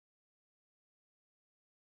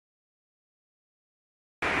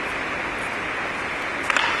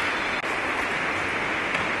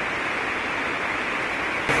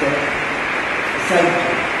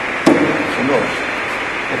Sidecar, you know,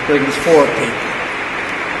 it brings 4 people.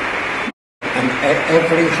 And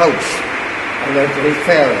every house or every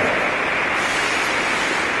ferry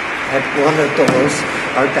had one of those,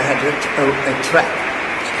 or they had a track.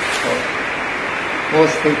 So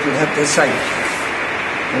most people had the Sidecar,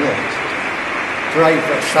 you know.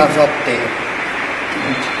 Driver sat up there,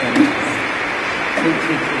 and 2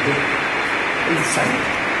 people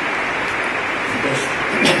inside.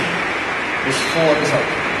 This folds up.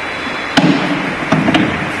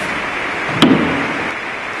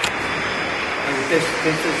 And this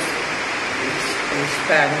is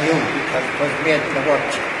brand new because it was made in the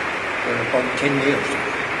workshop for about 10 years ago.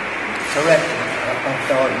 It's a replica of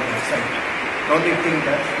the ordinary site. The only thing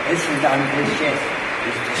that isn't on this yet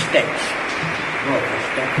is the steps. No, the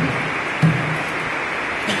steps.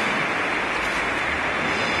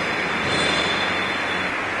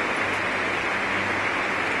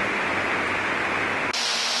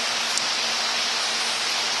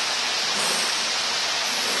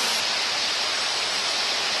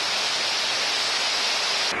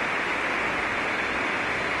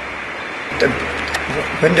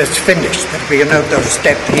 When it's finished, there'll be another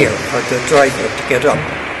step here for the driver to get up.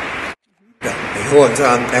 He holds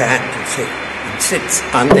on the handle and sits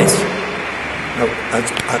on this. Now,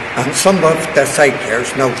 on some of the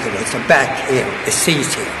Sidecars, now there is a back here, a seat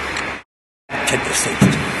here, to the seat.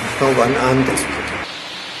 There's no one on this.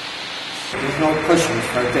 There's no cushions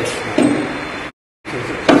for this now. There's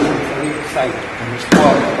a cushion for each side, and a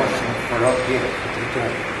small cushion for up here for the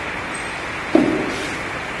driver.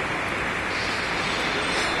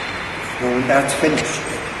 When that's finished,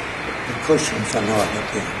 the cushions and all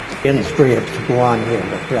of it. The ends grave to go on here,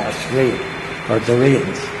 the brass rail, or the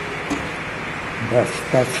rails.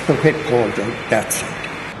 That's the whip holder, that's it.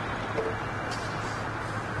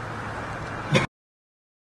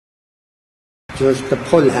 Just the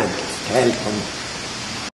pull handles to help them.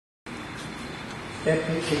 Let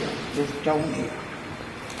me see, just down here.